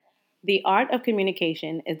The art of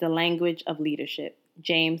communication is the language of leadership.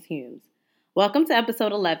 James Humes. Welcome to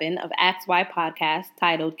episode 11 of Ask Why podcast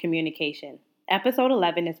titled Communication. Episode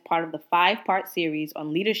 11 is part of the 5-part series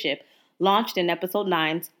on leadership launched in episode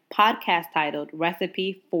 9's podcast titled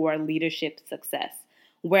Recipe for Leadership Success,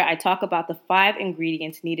 where I talk about the 5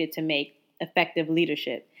 ingredients needed to make effective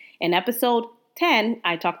leadership. In episode 10,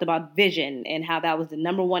 I talked about vision and how that was the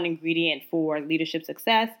number one ingredient for leadership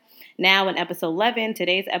success. Now, in episode 11,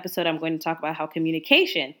 today's episode, I'm going to talk about how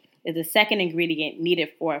communication is the second ingredient needed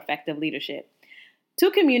for effective leadership.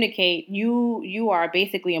 To communicate, you are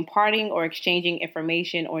basically imparting or exchanging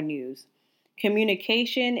information or news.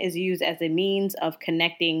 Communication is used as a means of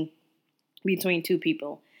connecting between two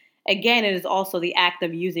people. Again, it is also the act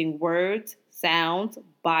of using words, sounds,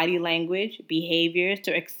 body language, behaviors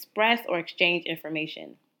to express or exchange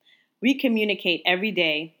information. We communicate every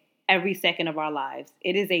day, every second of our lives.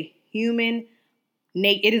 It is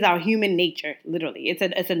our human nature, literally.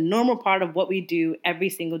 It's a normal part of what we do every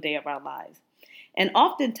single day of our lives. And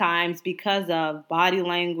oftentimes, because of body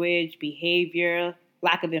language, behavior,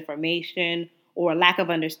 lack of information, or lack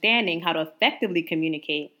of understanding how to effectively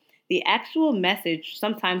communicate, the actual message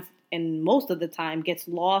sometimes and most of the time gets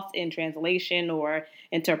lost in translation or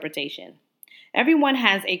interpretation. Everyone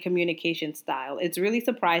has a communication style. It's really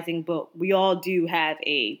surprising, but we all do have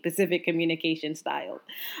a specific communication style.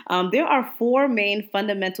 There are 4 main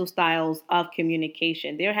fundamental styles of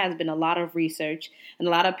communication. There has been a lot of research, and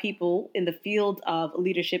a lot of people in the field of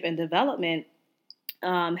leadership and development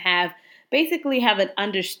have an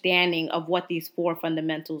understanding of what these 4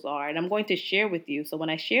 fundamentals are. And I'm going to share with you. So when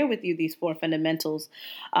I share with you these 4 fundamentals,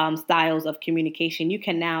 styles of communication, you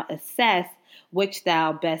can now assess which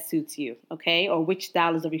style best suits you, okay? Or which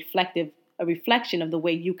style is a reflection of the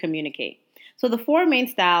way you communicate. So the 4 main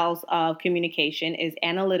styles of communication is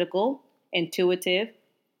analytical, intuitive,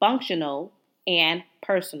 functional, and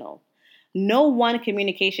personal. No one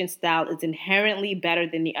communication style is inherently better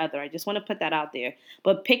than the other. I just want to put that out there.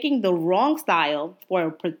 But picking the wrong style for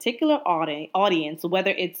a particular audience,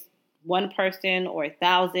 whether it's one person or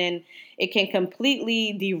 1,000, it can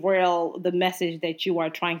completely derail the message that you are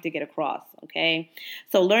trying to get across, okay?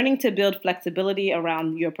 So learning to build flexibility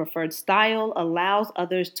around your preferred style allows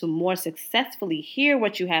others to more successfully hear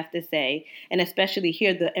what you have to say and especially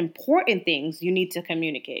hear the important things you need to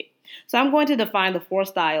communicate. So I'm going to define the 4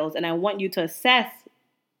 styles, and I want you to assess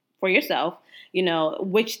for yourself,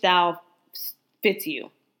 which style fits you.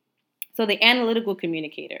 So the analytical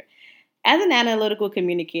communicator. As an analytical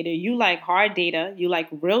communicator, you like hard data, you like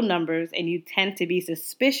real numbers, and you tend to be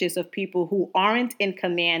suspicious of people who aren't in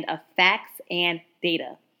command of facts and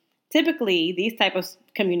data. Typically, these type of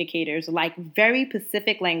communicators like very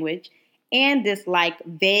specific language and dislike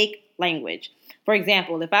vague language. For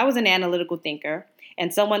example, if I was an analytical thinker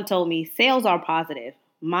and someone told me sales are positive,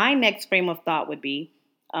 my next frame of thought would be,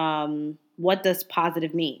 what does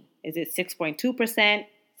positive mean? Is it 6.2%?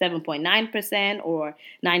 7.9% or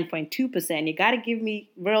 9.2%. You got to give me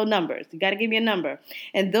real numbers. You got to give me a number.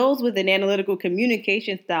 And those with an analytical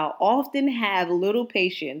communication style often have little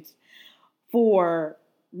patience for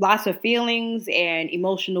lots of feelings and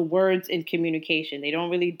emotional words in communication. They don't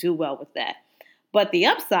really do well with that. But the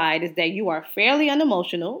upside is that you are fairly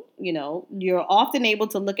unemotional. You're often able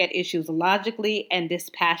to look at issues logically and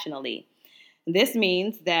dispassionately. This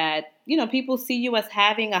means that, people see you as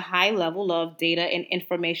having a high level of data and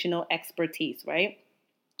informational expertise, right?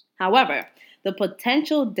 However, the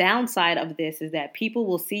potential downside of this is that people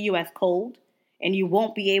will see you as cold and you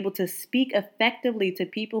won't be able to speak effectively to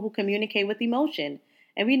people who communicate with emotion.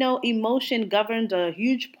 And we know emotion governs a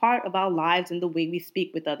huge part of our lives and the way we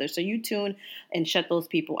speak with others. So you tune and shut those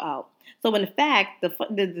people out. So in fact,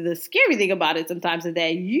 the scary thing about it sometimes is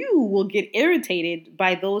that you will get irritated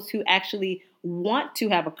by those who actually want to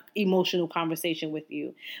have an emotional conversation with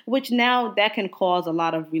you, which now that can cause a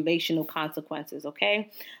lot of relational consequences,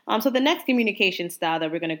 okay? So the next communication style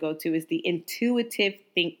that we're going to go to is the intuitive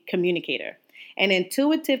communicator. An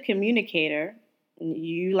intuitive communicator,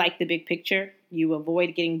 you like the big picture. You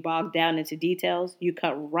avoid getting bogged down into details. You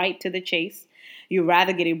cut right to the chase. You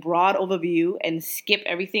rather get a broad overview and skip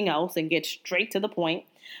everything else and get straight to the point.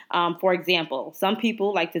 For example, some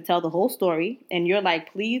people like to tell the whole story, and you're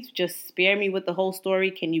like, please just spare me with the whole story.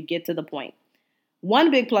 Can you get to the point?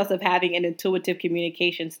 One big plus of having an intuitive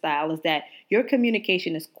communication style is that your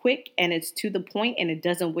communication is quick and it's to the point and it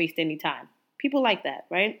doesn't waste any time. People like that,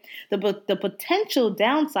 right? The potential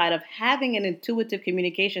downside of having an intuitive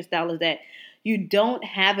communication style is that you don't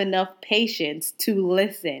have enough patience to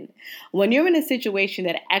listen. When you're in a situation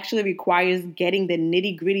that actually requires getting the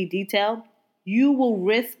nitty-gritty detail, you will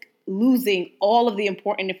risk losing all of the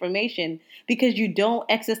important information because you don't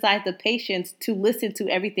exercise the patience to listen to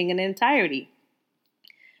everything in entirety.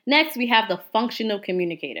 Next, we have the functional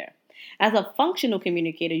communicator. As a functional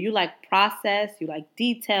communicator, you like process, you like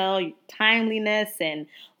detail, timeliness, and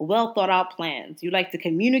well thought out plans. You like to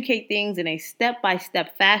communicate things in a step by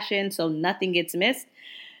step fashion so nothing gets missed.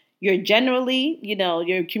 You're generally,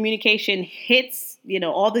 your communication hits,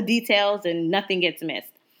 all the details and nothing gets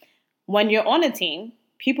missed. When you're on a team,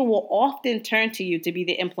 people will often turn to you to be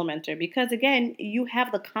the implementer because again, you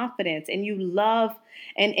have the confidence and you love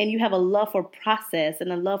and you have a love for process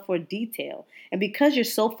and a love for detail. And because you're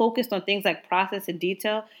so focused on things like process and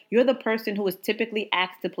detail, you're the person who is typically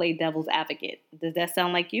asked to play devil's advocate. Does that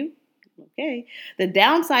sound like you? Okay. The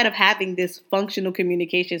downside of having this functional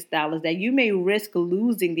communication style is that you may risk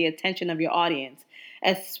losing the attention of your audience,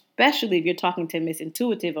 especially if you're talking to Miss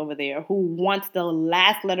Intuitive over there who wants the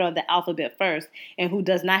last letter of the alphabet first and who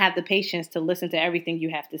does not have the patience to listen to everything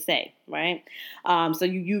you have to say, right? So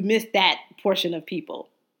you miss that portion of people.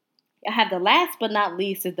 I have the last but not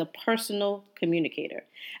least is the personal communicator.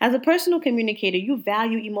 As a personal communicator, you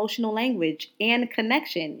value emotional language and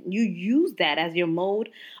connection. You use that as your mode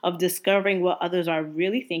of discovering what others are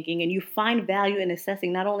really thinking, and you find value in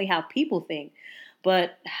assessing not only how people think,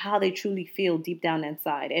 but how they truly feel deep down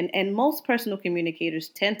inside. And most personal communicators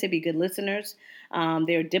tend to be good listeners.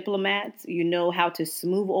 They're diplomats. You know how to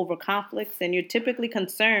smooth over conflicts, and you're typically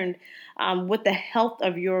concerned with the health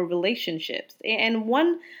of your relationships. And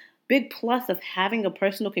one big plus of having a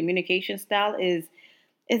personal communication style is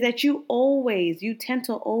that you tend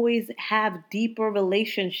to always have deeper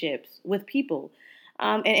relationships with people.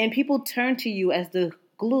 And people turn to you as the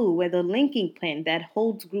glue or the linking pin that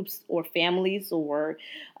holds groups or families or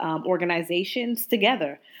organizations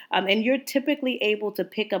together. And you're typically able to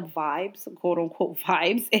pick up vibes, quote unquote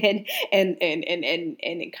vibes, and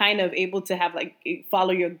kind of able to have like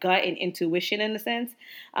follow your gut and intuition in a sense.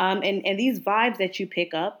 And these vibes that you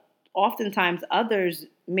pick up, oftentimes others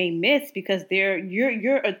may miss because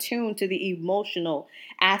you're attuned to the emotional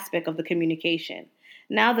aspect of the communication.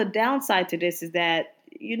 Now the downside to this is that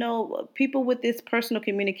people with this personal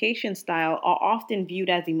communication style are often viewed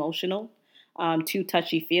as emotional, too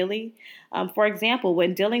touchy feely. For example,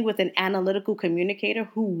 when dealing with an analytical communicator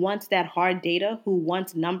who wants that hard data, who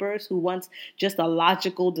wants numbers, who wants just a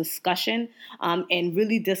logical discussion, and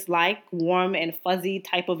really dislike warm and fuzzy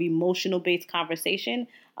type of emotional based conversation,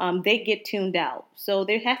 they get tuned out. So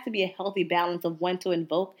there has to be a healthy balance of when to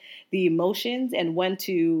invoke the emotions and when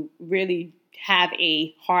to really have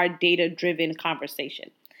a hard data driven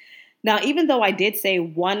conversation. Now, even though I did say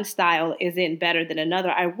one style isn't better than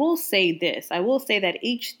another, I will say this. I will say that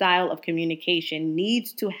each style of communication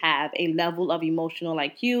needs to have a level of emotional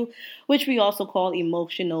IQ, which we also call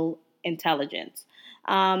emotional intelligence.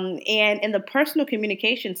 And in the personal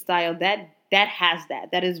communication style, that has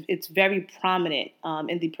that is it's very prominent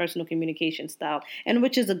in the personal communication style, and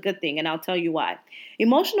which is a good thing, and I'll tell you why.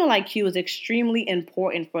 Emotional IQ is extremely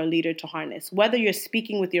important for a leader to harness, whether you're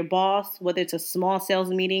speaking with your boss, whether it's a small sales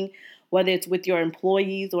meeting, whether it's with your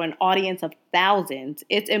employees or an audience of thousands.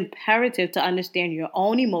 It's imperative to understand your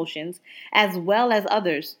own emotions as well as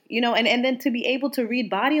others, and then to be able to read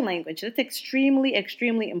body language. That's extremely,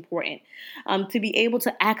 extremely important. To be able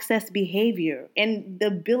to access behavior and the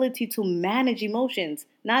ability to manage emotions,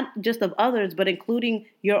 not just of others, but including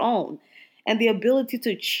your own. And the ability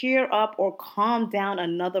to cheer up or calm down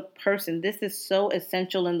another person. This is so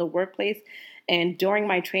essential in the workplace. And during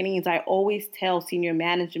my trainings, I always tell senior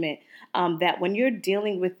management that when you're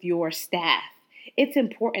dealing with your staff, it's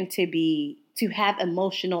important to have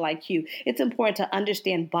emotional IQ. It's important to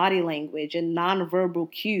understand body language and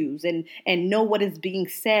nonverbal cues and know what is being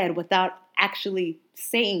said without actually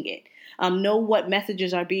saying it. Know what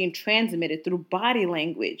messages are being transmitted through body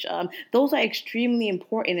language. Those are extremely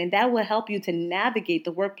important, and that will help you to navigate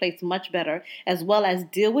the workplace much better, as well as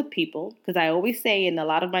deal with people. Because I always say in a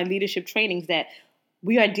lot of my leadership trainings that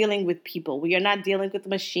we are dealing with people. We are not dealing with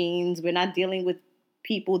machines. We're not dealing with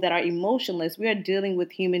people that are emotionless. We are dealing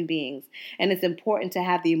with human beings. And it's important to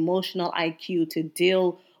have the emotional IQ to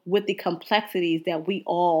deal with the complexities that we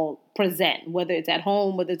all present, whether it's at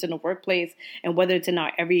home, whether it's in the workplace, and whether it's in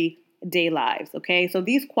our everyday lives. Okay, so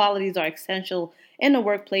these qualities are essential in the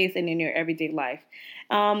workplace and in your everyday life.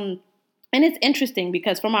 And it's interesting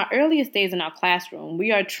because from our earliest days in our classroom,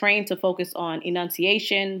 we are trained to focus on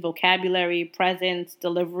enunciation, vocabulary, presence,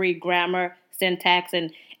 delivery, grammar, syntax,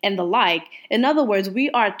 and the like. In other words, we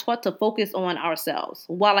are taught to focus on ourselves.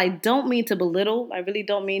 While I really don't mean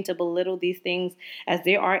to belittle these things as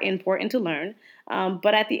they are important to learn.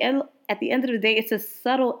 But at the end of the day, it's a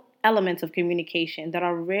subtle elements of communication that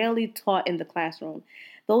are rarely taught in the classroom.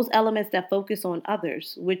 Those elements that focus on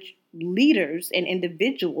others, which leaders and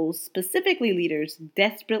individuals, specifically leaders,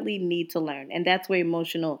 desperately need to learn. And that's where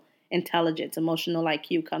emotional intelligence, emotional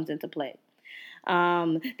IQ comes into play.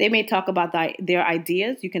 They may talk about their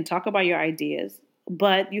ideas. You can talk about your ideas,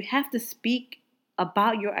 but you have to speak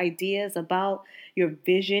about your ideas, about your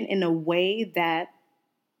vision in a way that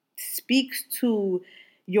speaks to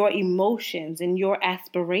your emotions and your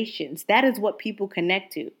aspirations. That is what people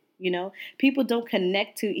connect to. People don't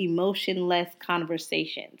connect to emotionless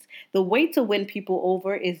conversations. The way to win people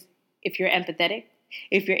over is if you're empathetic,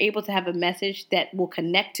 if you're able to have a message that will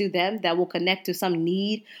connect to them, that will connect to some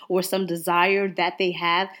need or some desire that they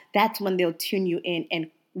have, that's when they'll tune you in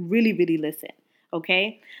and really, really listen.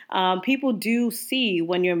 Okay? People do see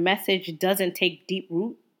when your message doesn't take deep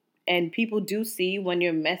root, and people do see when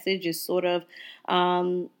your message is sort of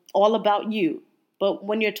all about you. But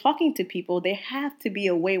when you're talking to people, there has to be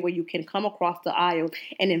a way where you can come across the aisle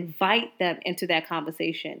and invite them into that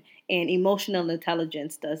conversation. And emotional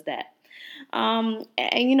intelligence does that.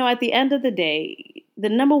 At the end of the day, the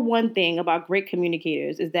number one thing about great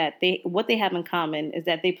communicators is that what they have in common is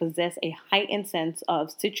that they possess a heightened sense of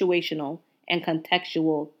situational and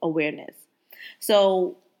contextual awareness.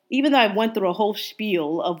 So even though I went through a whole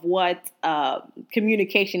spiel of what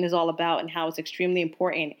communication is all about and how it's extremely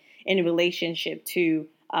important in relationship to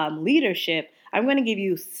leadership, I'm going to give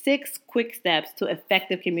you 6 quick steps to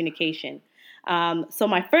effective communication. So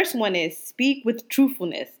my first one is speak with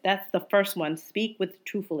truthfulness. That's the first one. Speak with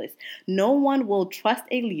truthfulness. No one will trust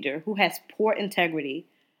a leader who has poor integrity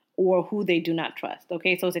or who they do not trust.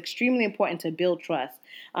 Okay, so it's extremely important to build trust.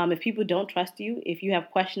 If people don't trust you, if you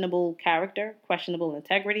have questionable character, questionable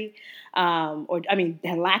integrity,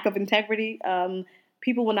 the lack of integrity,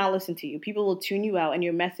 people will not listen to you. People will tune you out, and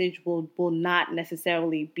your message will not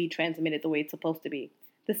necessarily be transmitted the way it's supposed to be.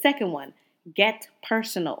 The second one, get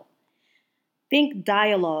personal. Think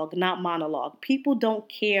dialogue, not monologue. People don't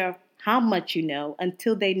care how much you know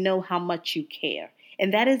until they know how much you care.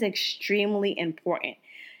 And that is extremely important.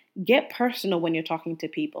 Get personal when you're talking to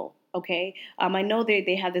people. Okay, I know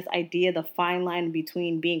they have this idea, the fine line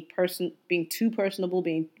between being too personable,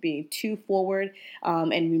 being too forward,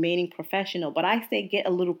 and remaining professional. But I say get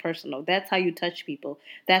a little personal. That's how you touch people.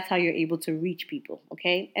 That's how you're able to reach people.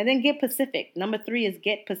 Okay, and then get specific. Number 3 is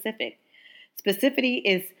get specific. Specificity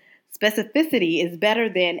is better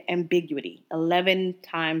than ambiguity. 11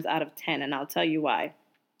 times out of 10, and I'll tell you why.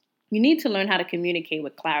 You need to learn how to communicate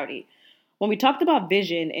with clarity. When we talked about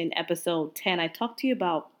vision in episode 10, I talked to you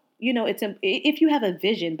about, if you have a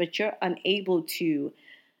vision, but you're unable to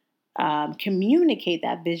communicate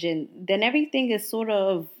that vision, then everything is sort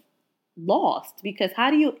of lost, because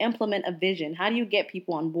how do you implement a vision? How do you get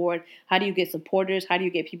people on board? How do you get supporters? How do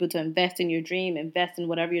you get people to invest in your dream, invest in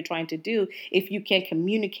whatever you're trying to do, if you can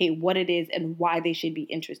communicate what it is and why they should be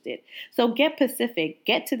interested? So get specific,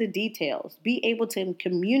 get to the details, be able to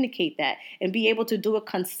communicate that and be able to do it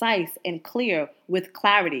concise and clear with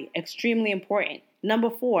clarity. Extremely important.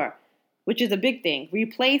 Number 4, which is a big thing,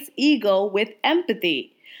 replace ego with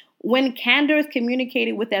empathy. When candor is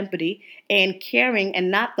communicated with empathy and caring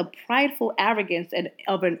and not the prideful arrogance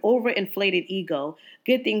of an overinflated ego,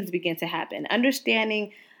 good things begin to happen.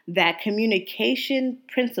 Understanding that communication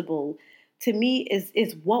principle, to me,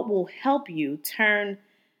 is what will help you turn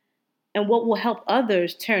and what will help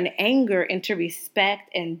others turn anger into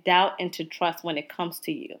respect and doubt into trust when it comes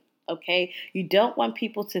to you. Okay? You don't want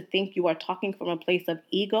people to think you are talking from a place of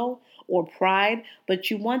ego or pride, but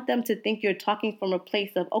you want them to think you're talking from a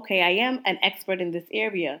place of, okay, I am an expert in this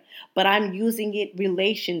area, but I'm using it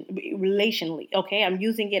relationally. Okay? I'm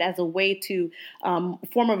using it as a way to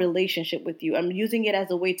form a relationship with you. I'm using it as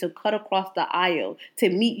a way to cut across the aisle to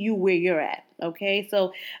meet you where you're at. Okay,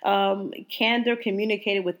 so candor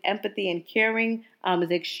communicated with empathy and caring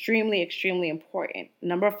is extremely, extremely important.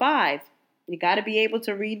 Number 5, you got to be able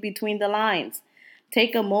to read between the lines.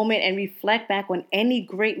 Take a moment and reflect back on any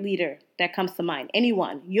great leader that comes to mind.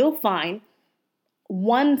 Anyone. You'll find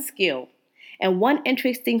one skill. And one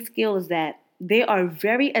interesting skill is that they are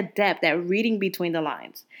very adept at reading between the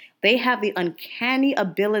lines. They have the uncanny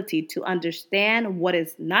ability to understand what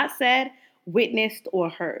is not said, witnessed, or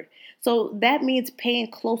heard. So that means paying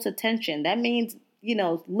close attention. That means,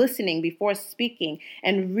 listening before speaking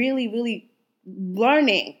and really, really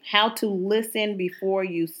learning how to listen before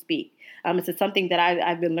you speak. It's something that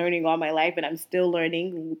I've been learning all my life, and I'm still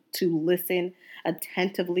learning to listen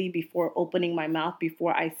attentively before opening my mouth,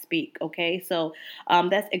 before I speak. Okay, so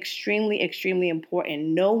that's extremely, extremely important.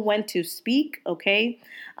 Know when to speak. Okay,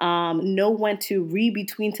 know when to read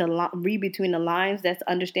between the lines. That's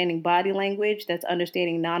understanding body language. That's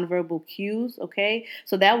understanding nonverbal cues. Okay,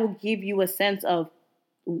 so that will give you a sense of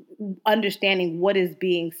understanding what is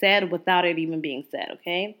being said without it even being said.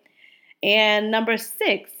 Okay. And number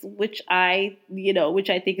six, which I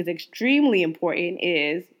think is extremely important,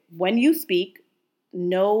 is when you speak,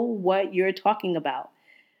 know what you're talking about.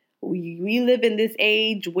 We live in this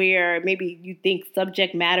age where maybe you think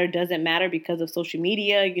subject matter doesn't matter because of social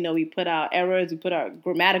media. We put out errors, we put out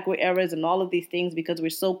grammatical errors and all of these things because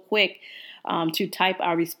we're so quick to type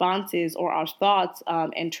our responses or our thoughts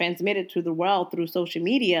and transmit it to the world through social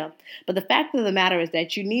media. But the fact of the matter is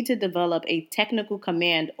that you need to develop a technical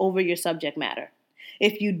command over your subject matter.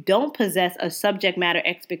 If you don't possess a subject matter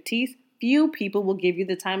expertise, few people will give you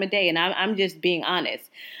the time of day. And I'm just being honest.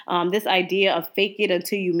 This idea of fake it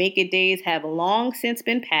until you make it days have long since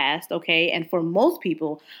been passed, okay? And for most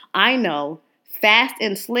people, I know fast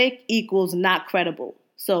and slick equals not credible.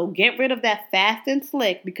 So get rid of that fast and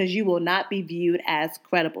slick because you will not be viewed as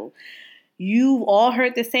credible. You've all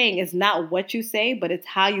heard the saying, it's not what you say, but it's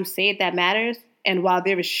how you say it that matters. And while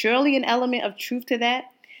there is surely an element of truth to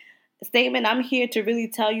that statement, I'm here to really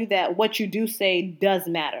tell you that what you do say does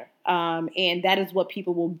matter. And that is what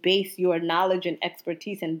people will base your knowledge and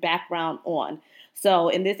expertise and background on. So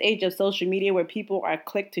in this age of social media where people are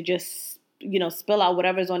quick to just, spill out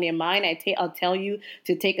whatever's on their mind, I'll tell you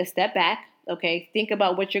to take a step back. Okay, think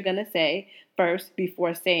about what you're gonna say first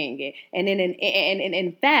before saying it. And then,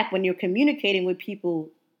 in fact, when you're communicating with people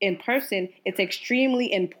in person, it's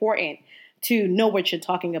extremely important to know what you're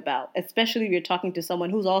talking about, especially if you're talking to someone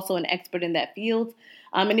who's also an expert in that field.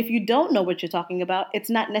 And if you don't know what you're talking about, it's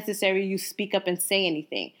not necessary you speak up and say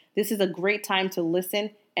anything. This is a great time to listen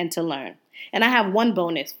and to learn. And I have one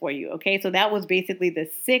bonus for you, okay? So that was basically the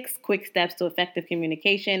 6 quick steps to effective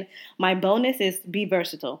communication. My bonus is be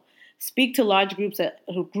versatile. Speak to large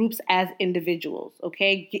groups as individuals,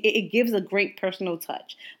 okay? It gives a great personal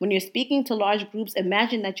touch. When you're speaking to large groups,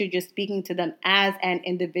 imagine that you're just speaking to them as an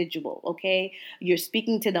individual, okay? You're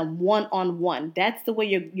speaking to them one-on-one. That's the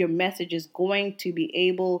way your message is going to be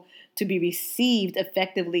able to be received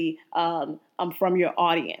effectively from your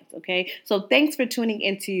audience, okay? So thanks for tuning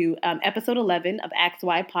into episode 11 of Ask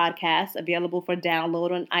Why Podcast, available for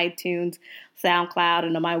download on iTunes, SoundCloud,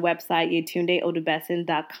 and on my website,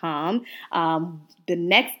 yetundeodubesin.com. The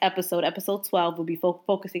next episode 12, will be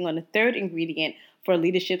focusing on the third ingredient for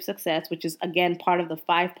leadership success, which is, again, part of the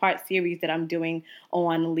 5-part series that I'm doing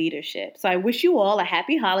on leadership. So I wish you all a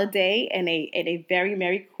happy holiday and a very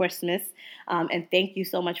Merry Christmas. And thank you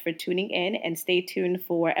so much for tuning in, and stay tuned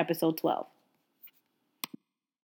for episode 12.